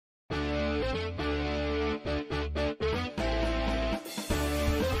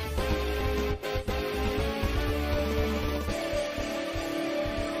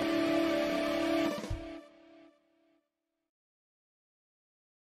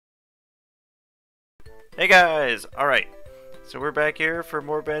Hey guys! Alright, so we're back here for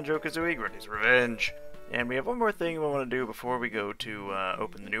more Banjo-Kazooie Grunty's Revenge. And we have one more thing we want to do before we go to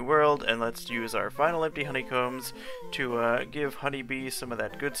open the new world, and let's use our final empty honeycombs to give Honeybee some of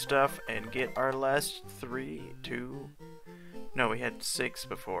that good stuff and get our last 2... No, we had 6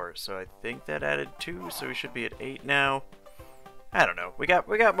 before, so I think that added 2, so we should be at 8 now. I don't know. We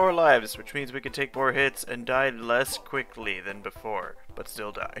got more lives, which means we can take more hits and die less quickly than before, but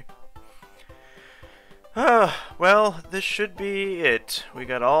still die. Well, this should be it. We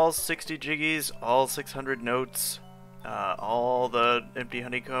got all 60 jiggies, all 600 notes, all the empty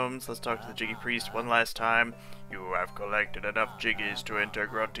honeycombs. Let's talk to the Jiggy Priest one last time. You have collected enough jiggies to enter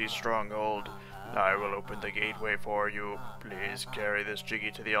Grunty's stronghold. I will open the gateway for you. Please carry this jiggy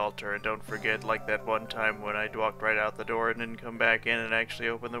to the altar, and don't forget, like that one time when I walked right out the door and didn't come back in and actually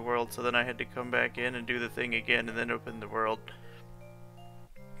open the world, so then I had to come back in and do the thing again and then open the world.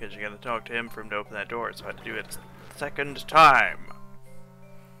 Because you gotta talk to him for him to open that door, so I had to do it a second time.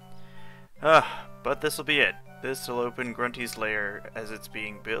 But this'll be it. This'll open Grunty's lair as it's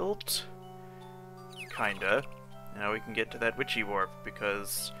being built. Kinda. Now we can get to that witchy warp,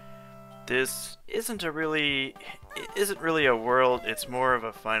 because this isn't really a world, it's more of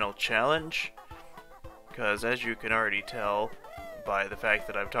a final challenge. Because as you can already tell by the fact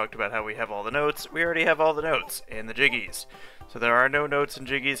that I've talked about how we have all the notes, we already have all the notes and the jiggies. So there are no notes and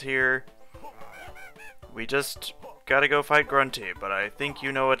jiggies here. We just gotta go fight Grunty, but I think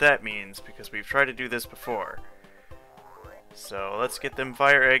you know what that means because we've tried to do this before. So let's get them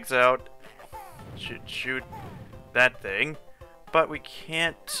fire eggs out. Shoot that thing. But we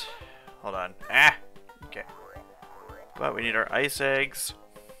can't... Hold on. Okay. But we need our ice eggs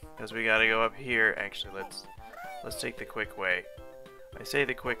because we gotta go up here. Actually, let's take the quick way. I say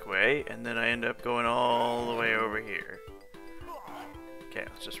the quick way, and then I end up going all the way over here. Okay,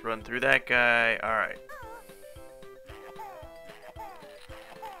 let's just run through that guy. Alright.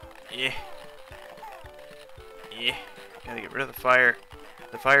 Yeah. Gotta get rid of the fire.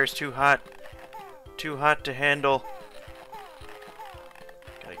 The fire's too hot. Too hot to handle.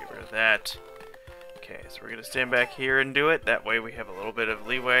 Gotta get rid of that. Okay, so we're gonna stand back here and do it. That way we have a little bit of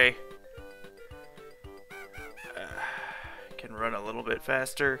leeway. Can run a little bit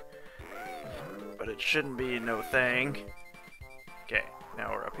faster. But it shouldn't be no thing. Okay,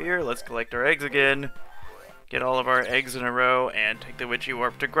 now we're up here. Let's collect our eggs again. Get all of our eggs in a row and take the witchy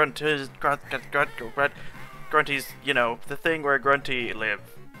warp to Grunty's, you know, the thing where Grunty live.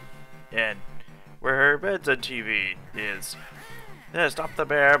 And where her beds and TV is. Stop the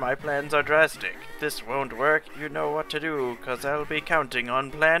bear, my plans are drastic. If this won't work, you know what to do, cause I'll be counting on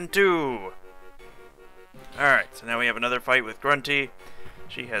plan 2. Alright, so now we have another fight with Grunty.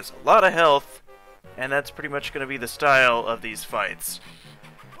 She has a lot of health, and that's pretty much going to be the style of these fights.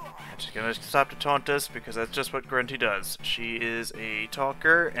 And she's going to stop to taunt us, because that's just what Grunty does. She is a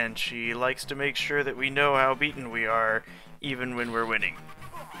talker, and she likes to make sure that we know how beaten we are, even when we're winning.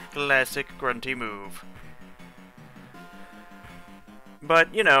 Classic Grunty move.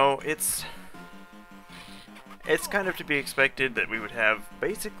 But, you know, it's kind of to be expected that we would have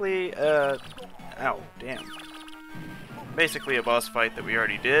basically, ow, damn. Basically a boss fight that we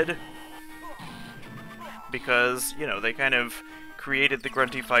already did. Because, you know, they kind of created the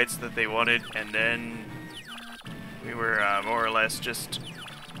Grunty fights that they wanted, and then we were more or less just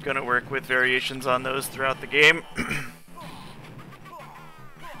gonna work with variations on those throughout the game.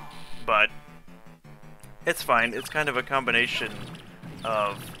 But it's fine. It's kind of a combination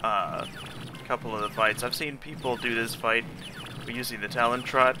of a couple of the fights. I've seen people do this fight using the Talon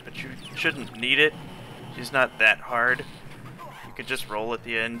Trot, but you shouldn't need it. She's not that hard. You can just roll at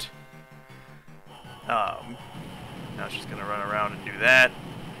the end. Now she's gonna run around and do that.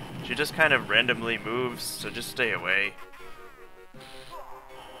 She just kind of randomly moves, so just stay away.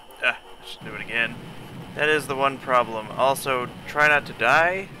 Should do it again. That is the one problem. Also, try not to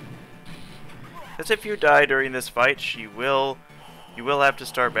die. Because if you die during this fight, you will have to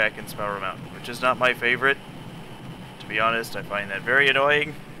start back in Spiral Mountain, which is not my favorite. To be honest, I find that very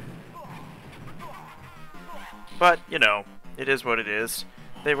annoying. But, you know, it is what it is.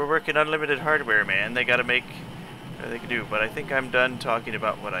 They were working unlimited hardware, man. They gotta make what they can do. But I think I'm done talking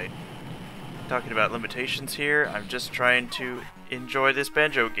about limitations here. I'm just trying to enjoy this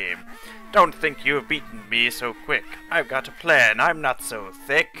Banjo game. Don't think you have beaten me so quick. I've got a plan. I'm not so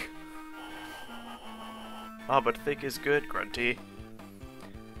thick. Oh, but thick is good, Grunty.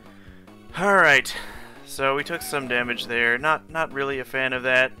 Alright, so we took some damage there. Not really a fan of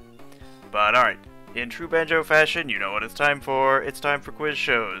that. But alright, in true Banjo fashion, you know what it's time for. It's time for quiz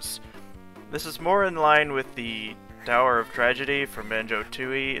shows. This is more in line with the Tower of Tragedy from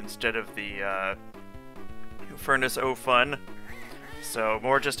Banjo-Tooie instead of the Furnace O fun. So,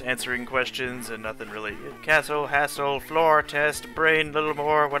 more just answering questions and nothing really. Castle, hassle, floor test, brain little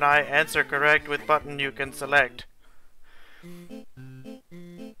more. When I answer correct with button you can select.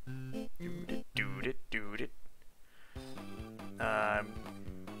 Doot it.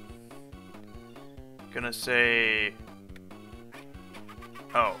 Gonna say...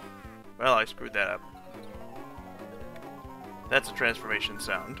 Oh. Well, I screwed that up. That's a transformation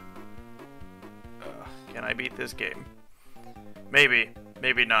sound. Can I beat this game? Maybe.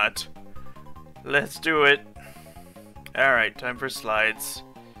 Maybe not. Let's do it. Alright, time for slides.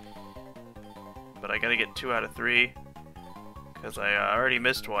 But I gotta get 2 out of 3. Because I already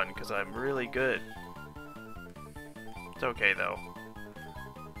missed one, because I'm really good. It's okay, though.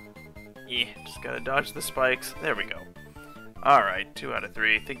 Yeah, just gotta dodge the spikes. There we go. Alright, 2 out of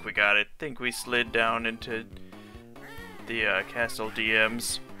 3. Think we got it. Think we slid down into the castle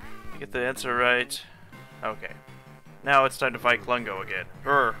DMs. Get the answer right. Okay. Now it's time to fight Klungo again.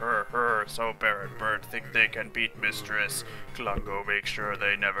 So Bear and Bird think they can beat Mistress. Klungo makes sure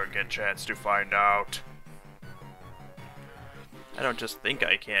they never get chance to find out. I don't just think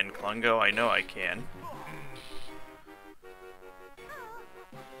I can, Klungo. I know I can.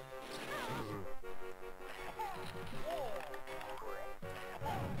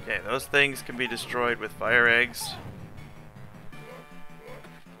 Okay, those things can be destroyed with fire eggs.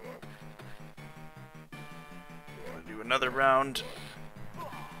 Another round.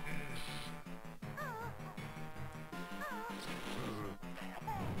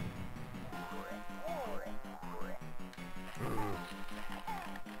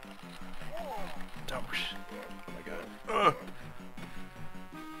 Oh my god. Ugh.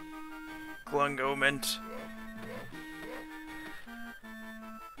 Klungo mint.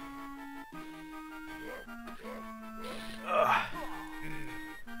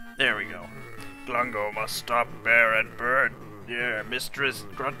 There we go. Klungo must stop Bear and Bird. Yeah, Mistress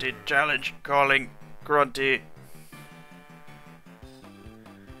Grunty challenge calling Grunty.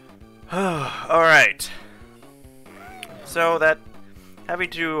 Alright. So that having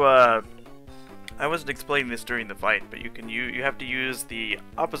to I wasn't explaining this during the fight, but you have to use the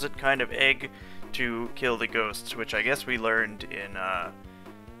opposite kind of egg to kill the ghosts, which I guess we learned in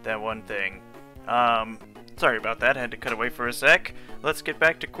that one thing. Sorry about that, I had to cut away for a sec. Let's get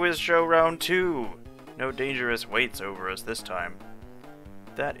back to quiz show round 2. No dangerous weights over us this time.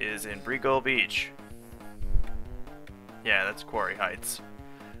 That is in Breagull Beach. Yeah, that's Quarry Heights.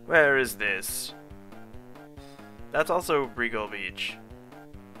 Where is this? That's also Breagull Beach.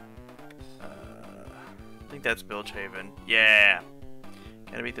 I think that's Bilgehaven. Yeah!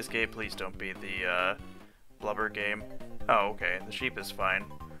 Can I beat this game? Please don't beat the blubber game. Oh, okay. The sheep is fine.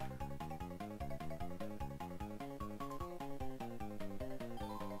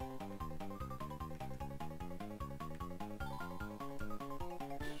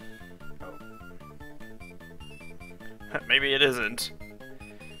 Maybe it isn't.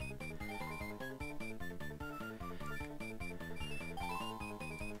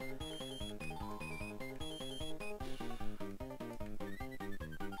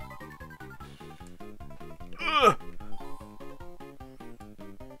 Ugh.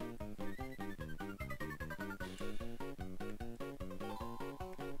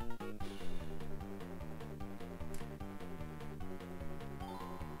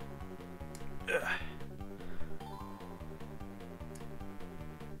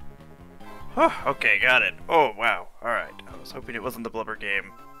 Oh, okay, got it. Oh, wow. Alright. I was hoping it wasn't the blubber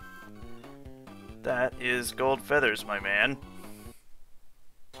game. That is gold feathers, my man.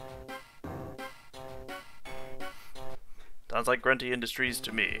 Sounds like Grunty Industries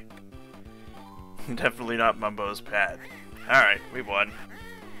to me. Definitely not Mumbo's pad. Alright, we won.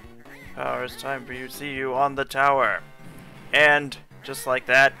 Power, it's time for you to see you on the tower. And, just like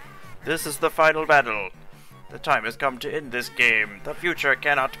that, this is the final battle. The time has come to end this game. The future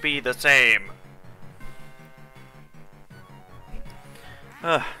cannot be the same.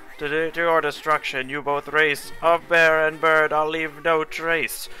 To your destruction, you both race. Of Bear and Bird, I'll leave no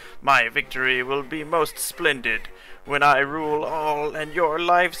trace. My victory will be most splendid when I rule all and your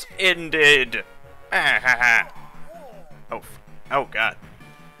life's ended. Oh, oh god.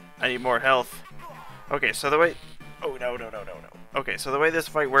 I need more health. Okay, so the way... Oh, no. Okay, so the way this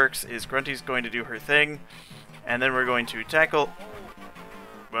fight works is Grunty's going to do her thing, and then we're going to tackle...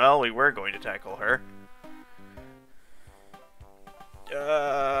 Well, we were going to tackle her.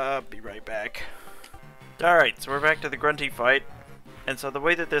 Be right back. Alright, so we're back to the Grunty fight. And so the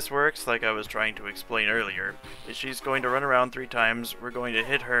way that this works, like I was trying to explain earlier, is she's going to run around 3 times, we're going to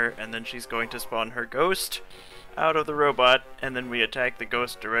hit her, and then she's going to spawn her ghost out of the robot, and then we attack the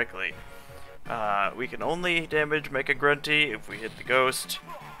ghost directly. We can only damage Mecha-Grunty if we hit the ghost.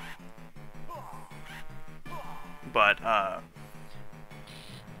 But,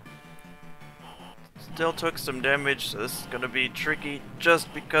 still took some damage, so this is gonna be tricky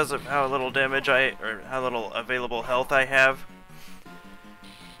just because of how little damage or how little available health I have.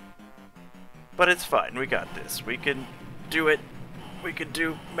 But it's fine, we got this. We can do it. We can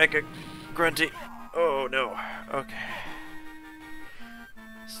do Mecha-Grunty. Oh no. Okay.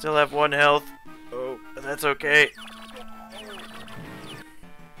 Still have 1 health. Oh, that's okay.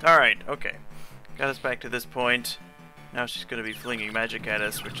 Alright, okay. Got us back to this point. Now she's gonna be flinging magic at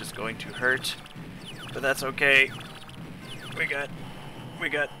us, which is going to hurt. But that's okay. We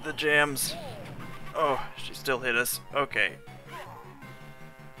got the jams. Oh, she still hit us. Okay.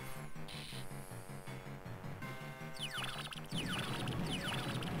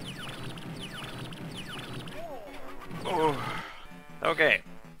 Oh. Okay.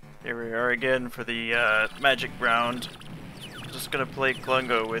 Here we are again for the magic round. Just gonna play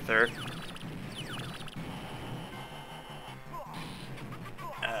Klungo with her.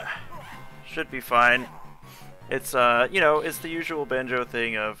 Should be fine. It's, you know, it's the usual Banjo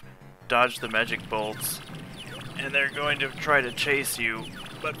thing of dodge the magic bolts, and they're going to try to chase you.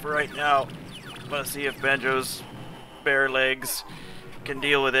 But for right now, I'm gonna see if Banjo's bare legs can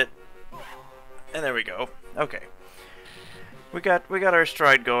deal with it. And there we go. Okay. We got our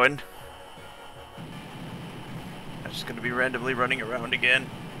stride going. I'm just gonna be randomly running around again.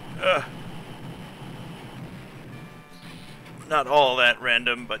 Ugh. Not all that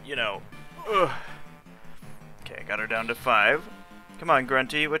random, but you know. Ugh. Okay, got her down to 5. Come on,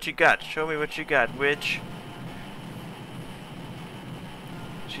 Grunty, what you got? Show me what you got, witch.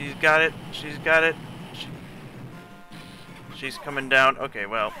 She's got it. She's got it. She's coming down. Okay,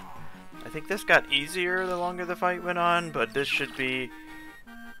 well, I think this got easier the longer the fight went on, but this should be...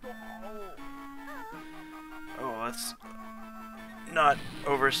 Oh, let's not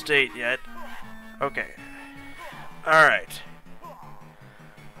overstate yet. Okay. Alright.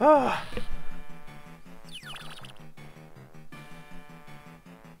 Ah.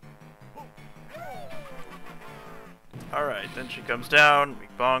 Alright, then she comes down, we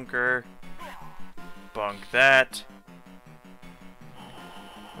bonk her. Bonk that.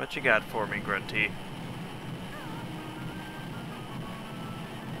 What you got for me, Grunty?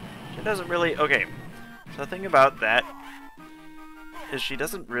 She doesn't really... Okay, so the thing about that is she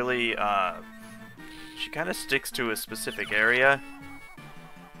doesn't really, she kind of sticks to a specific area.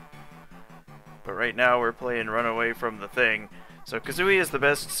 But right now we're playing Run Away from the Thing. So Kazooie is the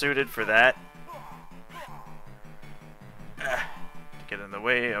best suited for that. To get in the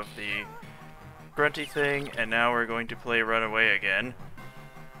way of the Grunty thing, and now we're going to play Run Away again.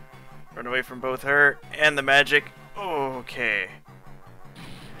 Run away from both her and the magic. Okay.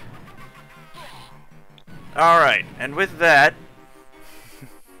 Alright, and with that,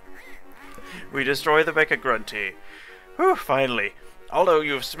 we destroy the Mecha-Grunty. Whew, finally. Although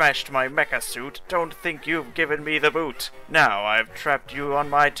you've smashed my mecha suit, don't think you've given me the boot. Now I've trapped you on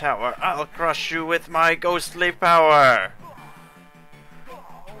my tower. I'll crush you with my ghostly power.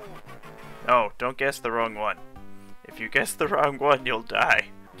 Oh, don't guess the wrong one. If you guess the wrong one, you'll die.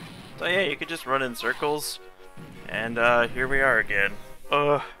 So yeah, you could just run in circles. And here we are again.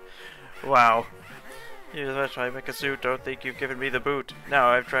 Wow. You smashed my mecha suit, don't think you've given me the boot. Now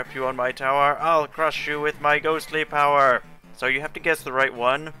I've trapped you on my tower. I'll crush you with my ghostly power. So you have to guess the right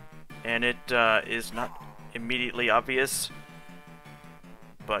one, and it is not immediately obvious,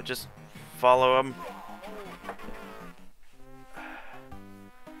 but just follow them.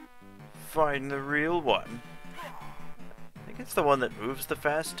 Find the real one. I think it's the one that moves the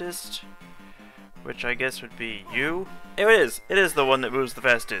fastest, which I guess would be you. It is the one that moves the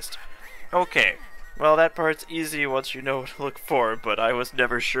fastest. Okay, well that part's easy once you know what to look for, but I was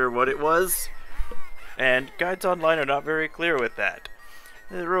never sure what it was. And guides online are not very clear with that.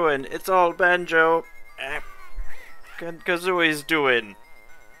 The ruin, it's all Banjo. Kazooie's doing.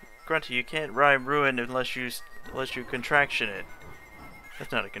 Grunty, you can't rhyme ruin unless you contraction it.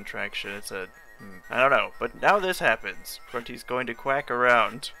 That's not a contraction, it's a... I don't know, but now this happens. Grunty's going to quack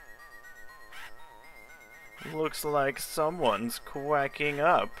around. Looks like someone's quacking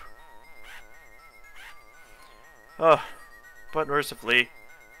up. Oh, but mercifully,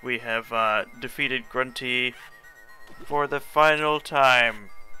 we have defeated Grunty for the final time,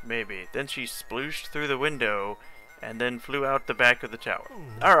 maybe. Then she splooshed through the window and then flew out the back of the tower.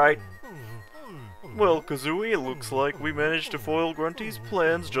 Alright. Well, Kazooie, it looks like we managed to foil Grunty's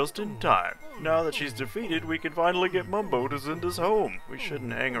plans just in time. Now that she's defeated, we can finally get Mumbo to send us home. We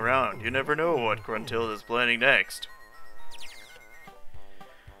shouldn't hang around. You never know what Gruntilda's planning next.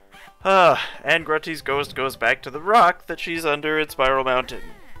 And Grunty's ghost goes back to the rock that she's under in Spiral Mountain.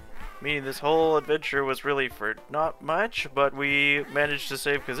 Meaning this whole adventure was really for not much, but we managed to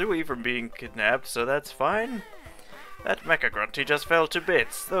save Kazooie from being kidnapped, so that's fine. That Mecha-Grunty just fell to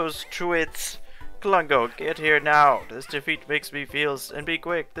bits. Those twits. Klungo, get here now. This defeat makes me feel... And be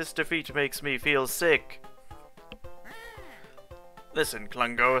quick, this defeat makes me feel sick. Listen,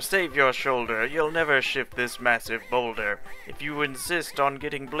 Klungo, save your shoulder. You'll never shift this massive boulder. If you insist on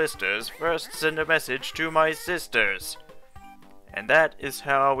getting blisters, first send a message to my sisters. And that is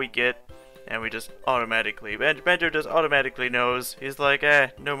how we get... And we just automatically... Banjo just automatically knows. He's like,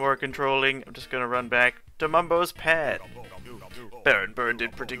 no more controlling. I'm just gonna run back to Mumbo's pad. Baron Bird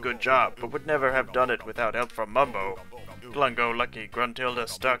did pretty good job, but would never have done it without help from Mumbo. Klungo lucky Gruntilda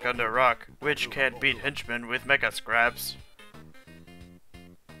stuck under rock, which can't beat henchmen with Mecha Scraps.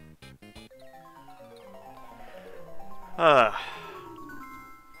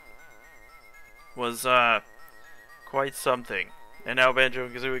 Was, quite something. And now Banjo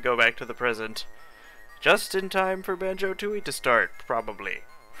and Kazooie go back to the present. Just in time for Banjo-Tooie to start, probably.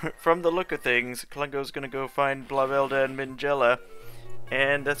 From the look of things, Klungo's gonna go find Blavelda and Mingella,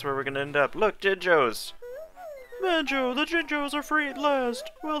 and that's where we're gonna end up. Look, Jinjos! Banjo, the Jinjos are free at last!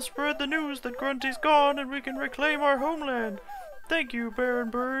 We'll spread the news that Grunty's gone and we can reclaim our homeland! Thank you,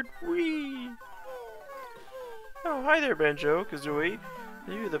 Baron Bird! Whee! Oh, hi there, Banjo-Kazooie.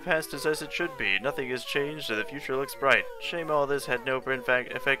 The past is as it should be. Nothing has changed and the future looks bright. Shame all this had no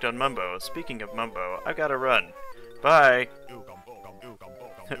effect on Mumbo. Speaking of Mumbo, I've gotta run. Bye!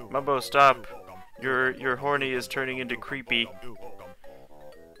 Mumbo, stop. Your horny is turning into creepy.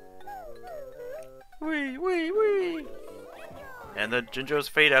 Wee, wee, wee! And the Jinjos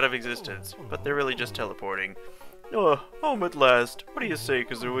fade out of existence, but they're really just teleporting. Oh, home at last. What do you say,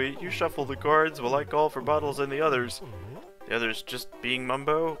 Kazooie? You shuffle the cards while I call for Bottles and the others. The others just being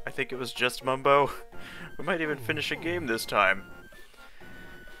Mumbo? I think it was just Mumbo. We might even finish a game this time.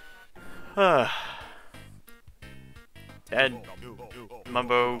 And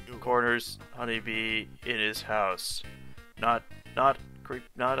Mumbo corners Honeybee in his house. Not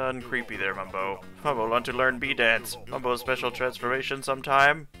uncreepy there, Mumbo. Mumbo want to learn bee dance. Mumbo's special transformation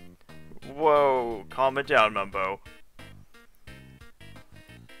sometime? Whoa, calm it down, Mumbo.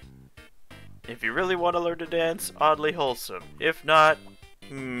 If you really want to learn to dance, oddly wholesome. If not,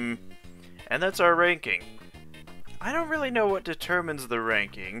 And that's our ranking. I don't really know what determines the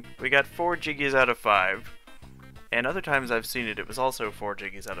ranking. We got 4 Jiggies out of 5. And other times I've seen it, it was also 4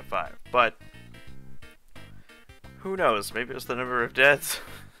 Jiggies out of 5. But who knows? Maybe it was the number of deaths.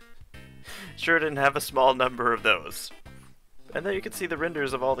 Sure didn't have a small number of those. And there you can see the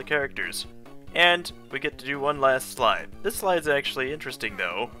renders of all the characters. And we get to do one last slide. This slide's actually interesting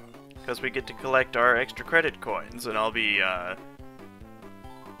though, because we get to collect our extra credit coins, and I'll be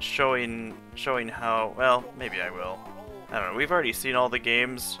showing how, well, maybe I will. I don't know, we've already seen all the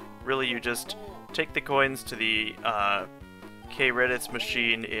games. Really, you just take the coins to the K-Reddit's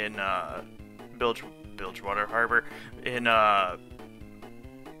machine in Bilgewater Harbor, in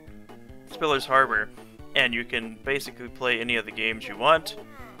Spiller's Harbor, and you can basically play any of the games you want.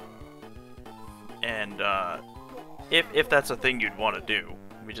 And if that's a thing you'd want to do.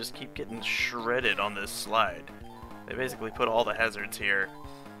 We just keep getting shredded on this slide. They basically put all the hazards here.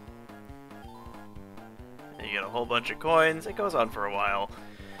 And you get a whole bunch of coins. It goes on for a while.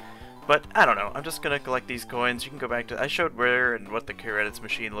 But, I don't know. I'm just gonna collect these coins. You can go back to... I showed where and what the K-Reddit's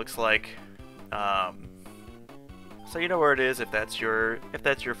machine looks like. So you know where it is if that's your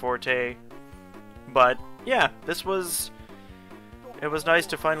forte. But, yeah, this was... It was nice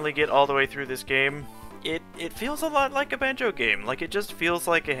to finally get all the way through this game. It feels a lot like a Banjo game. Like, it just feels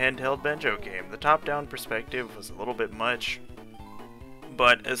like a handheld Banjo game. The top-down perspective was a little bit much.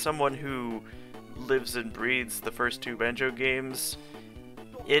 But as someone who lives and breathes the first 2 Banjo games,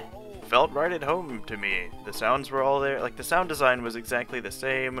 it felt right at home to me. The sounds were all there. Like, the sound design was exactly the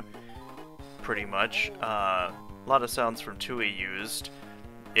same, pretty much. A lot of sounds from Tooie used.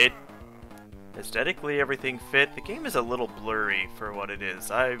 Aesthetically, everything fit. The game is a little blurry for what it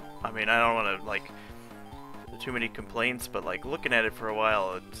is. I mean, I don't want to, like, too many complaints, but, like, looking at it for a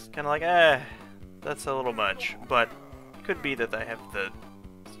while, it's kind of like, that's a little much. But it could be that I have the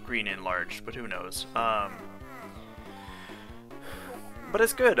screen enlarged, but who knows. But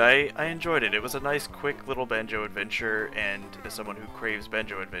it's good. I enjoyed it. It was a nice, quick little Banjo adventure, and as someone who craves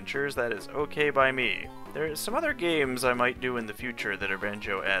Banjo adventures, that is okay by me. There's some other games I might do in the future that are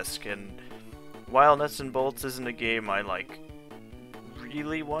Banjo-esque, and while Nuts and Bolts isn't a game I, like,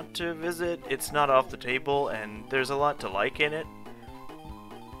 really want to visit, it's not off the table, and there's a lot to like in it.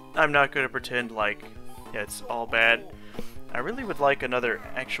 I'm not going to pretend like it's all bad. I really would like another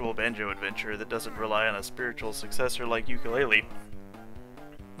actual banjo adventure that doesn't rely on a spiritual successor like ukulele.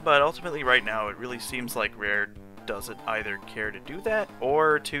 But ultimately right now it really seems like Rare doesn't either care to do that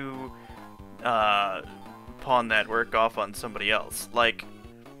or to pawn that work off on somebody else. Like,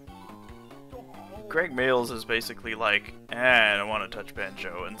 Greg Mails is basically like, I don't want to touch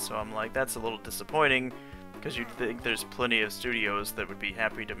Banjo, and so I'm like, that's a little disappointing, because you'd think there's plenty of studios that would be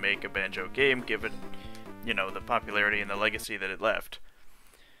happy to make a Banjo game, given, you know, the popularity and the legacy that it left.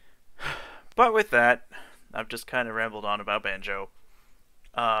 But with that, I've just kind of rambled on about Banjo.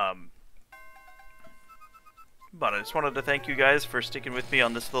 But I just wanted to thank you guys for sticking with me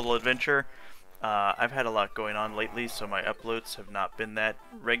on this little adventure. I've had a lot going on lately, so my uploads have not been that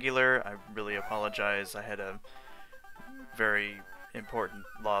regular. I really apologize. I had a very important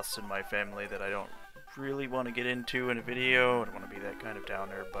loss in my family that I don't really want to get into in a video. I don't want to be that kind of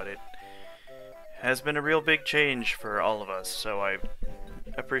downer, but it has been a real big change for all of us, so I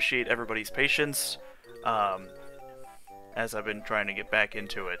appreciate everybody's patience as I've been trying to get back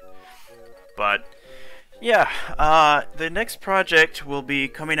into it. But yeah, the next project will be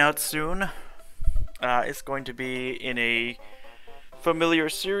coming out soon. It's going to be in a familiar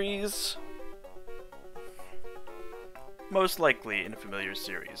series. Most likely in a familiar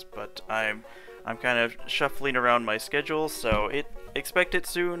series, but I'm kind of shuffling around my schedule, so expect it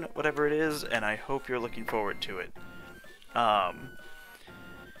soon, whatever it is, and I hope you're looking forward to it.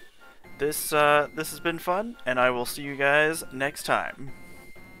 This has been fun, and I will see you guys next time.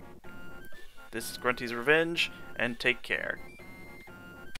 This is Grunty's Revenge, and take care.